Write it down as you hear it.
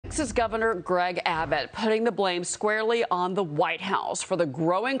Texas Governor Greg Abbott putting the blame squarely on the White House for the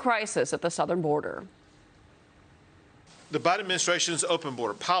growing crisis at the southern border. The Biden administration's open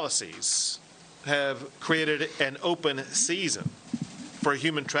border policies have created an open season for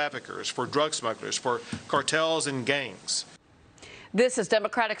human traffickers, for drug smugglers, for cartels and gangs. This as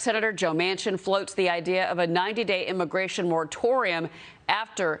Democratic Senator Joe Manchin floats the idea of a 90-day immigration moratorium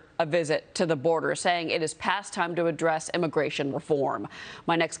after a visit to the border, saying it is past time to address immigration reform.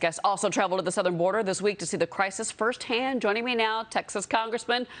 My next guest also traveled to the southern border this week to see the crisis firsthand. Joining me now, Texas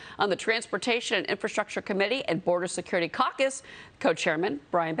Congressman on the Transportation and Infrastructure Committee and Border Security Caucus, co-chairman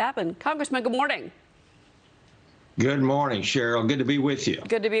Brian Babin. Congressman, good morning. Good morning, Cheryl. Good to be with you.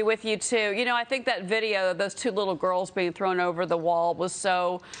 Good to be with you, too. You know, I think that video of those two little girls being thrown over the wall was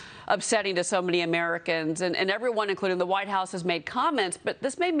so upsetting to so many Americans. And everyone, including the White House, has made comments. But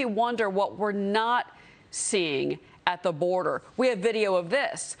this made me wonder what we're not seeing at the border. We have video of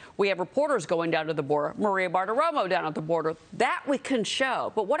this. We have reporters going down to the border. Maria Bartiromo down at the border. That we can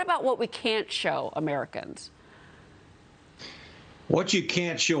show. But what about what we can't show Americans? What you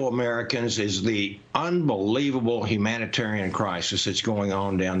can't show Americans is the unbelievable humanitarian crisis that's going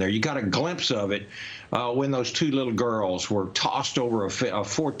on down there. You got a glimpse of it when those two little girls were tossed over a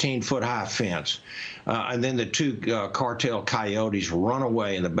 14-foot-high fence. And then the two cartel coyotes run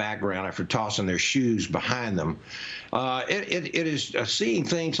away in the background after tossing their shoes behind them. It is seeing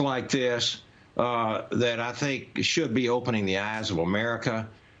things like this that I think should be opening the eyes of America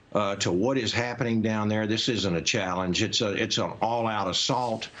to what is happening down there. This isn't a challenge. It's an all-out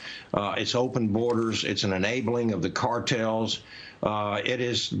assault. It's open borders. It's an enabling of the cartels. It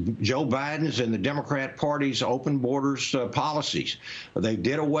is Joe Biden's and the Democrat Party's open borders policies. They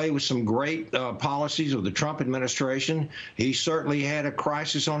did away with some great policies of the Trump administration. He certainly had a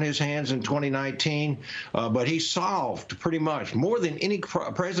crisis on his hands in 2019, but he solved pretty much more than any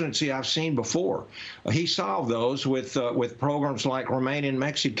presidency I've seen before. He solved those with programs like Remain in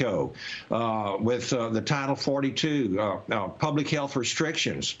Mexico, with the Title 42 public health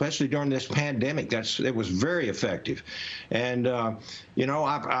restrictions, especially during this pandemic. It was very effective. And you know,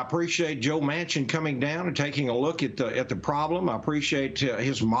 I appreciate Joe Manchin coming down and taking a look at the problem. I appreciate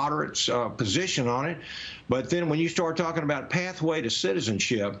his moderate position on it. But then when you start talking about pathway to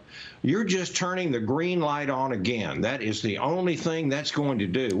citizenship, you're just turning the green light on again. That is the only thing that's going to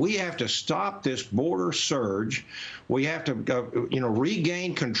do. We have to stop this border surge. We have to,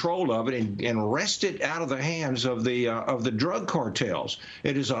 regain control of it and wrest it out of the hands of the drug cartels.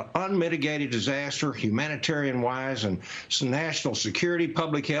 It is an unmitigated disaster, humanitarian-wise, and national security,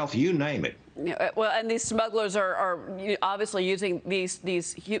 public health, you name it. Well, and these smugglers are obviously using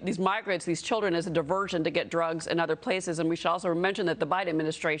these migrants, these children, as a diversion to get drugs in other places. And we should also mention that the Biden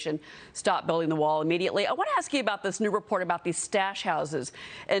administration stopped building the wall immediately. I want to ask you about this new report about these stash houses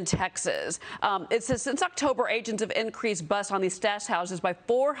in Texas. It says since October, agents have increased busts on these stash houses by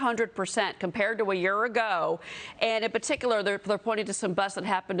 400% compared to a year ago. And in particular, they're pointing to some busts that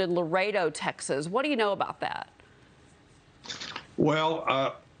happened in Laredo, Texas. What do you know about that?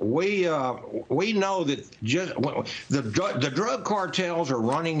 Well, we know that just the drug cartels are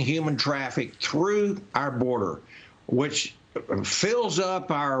running human traffic through our border, which fills up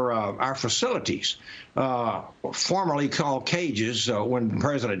our facilities, formerly called cages when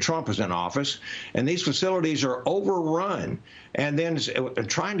President Trump was in office, and these facilities are overrun. And then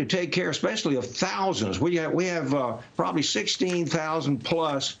trying to take care, especially of thousands. We have probably 16,000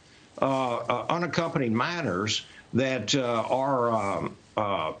 plus unaccompanied minors that are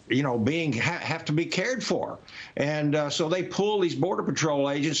have to be cared for. And so they pull these Border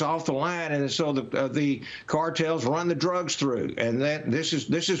Patrol agents off the line, and so the cartels run the drugs through. And this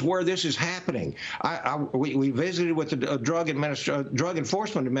is where this is happening. We visited with the Drug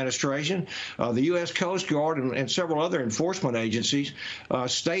Enforcement Administration, the U.S. Coast Guard, and several other enforcement agencies,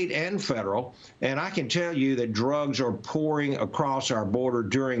 state and federal. And I can tell you that drugs are pouring across our border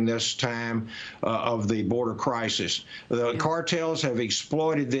during this time of the border crisis. The cartels have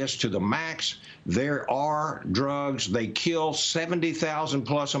exploited this to the max. There are drugs. They kill 70,000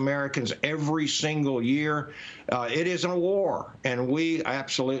 plus Americans every single year. It is a war, and we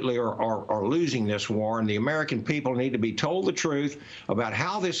absolutely are losing this war, and the American people need to be told the truth about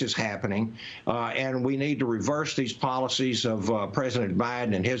how this is happening, and we need to reverse these policies of President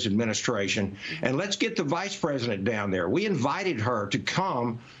Biden and his administration. And let's get the vice president down there. We invited her to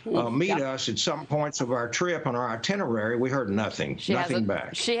come meet us at some points of our trip on our itinerary. We heard nothing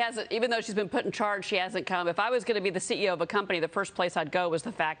back. She hasn't, even though she's been put in charge, she hasn't come. If I was going to be the CEO of a company, the first place I'd go was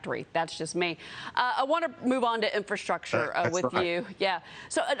the factory. That's just me. I want to move on to infrastructure with you. Yeah.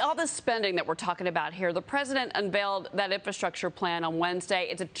 So all this spending that we're talking about here, the president unveiled that infrastructure plan on Wednesday.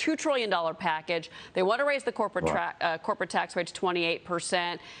 It's a $2 trillion package. They want to raise the corporate tax rate to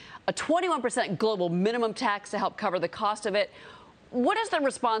 28%, a 21% global minimum tax to help cover the cost of it. What is the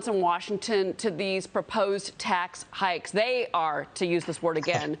response in Washington to these proposed tax hikes? They are, to use this word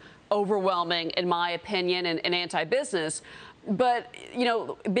again, overwhelming, in my opinion, and anti-business. But, you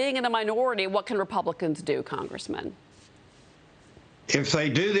know, being in the minority, what can Republicans do, Congressman? If they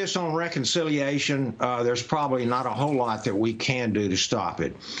do this on reconciliation, there's probably not a whole lot that we can do to stop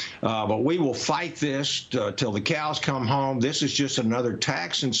it. But we will fight this till the cows come home. This is just another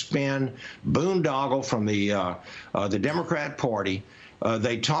tax and spend boondoggle from the Democrat Party.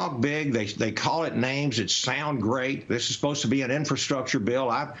 They talk big. They call it names that sound great. This is supposed to be an infrastructure bill.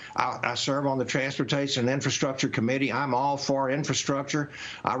 I serve on the Transportation and Infrastructure Committee. I'm all for infrastructure.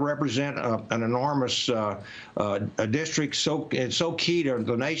 I represent an enormous district. It's so key to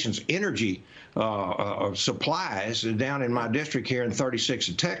the nation's energy supplies down in my district here in 36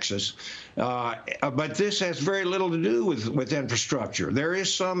 of Texas. But this has very little to do with infrastructure. There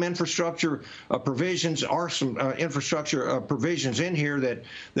is some infrastructure provisions, or some infrastructure provisions in here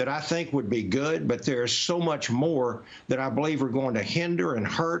that I think would be good, but there's so much more that I believe are going to hinder and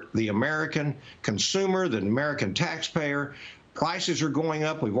hurt the American consumer, the American taxpayer. Prices are going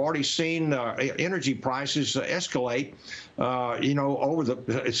up. We've already seen energy prices escalate, you know,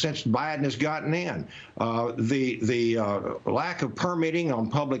 since Biden has gotten in. The lack of permitting on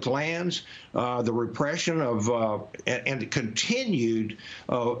public lands, the repression of and continued,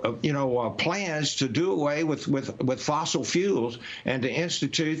 you know, plans to do away with fossil fuels and to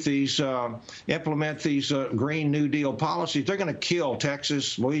institute these, implement these Green New Deal policies. They're going to kill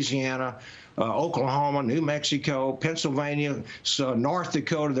Texas, Louisiana, Oklahoma, New Mexico, Pennsylvania, North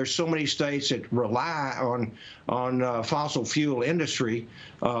Dakota. There's so many states that rely on fossil fuel industry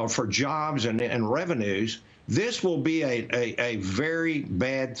for jobs and revenues. This will be a very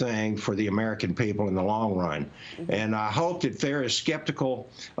bad thing for the American people in the long run. And I hope that they're as skeptical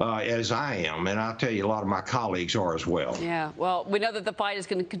as I am. And I'll tell you, a lot of my colleagues are as well. Yeah, well, we know that the fight is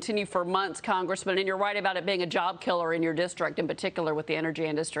going to continue for months, Congressman, and you're right about it being a job killer in your district, in particular with the energy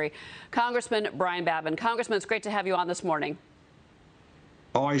industry. Congressman Brian Babin. Congressman, it's great to have you on this morning.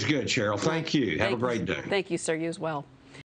 Always good, Cheryl. Thank you. Have a great day. Thank you, sir. You as well.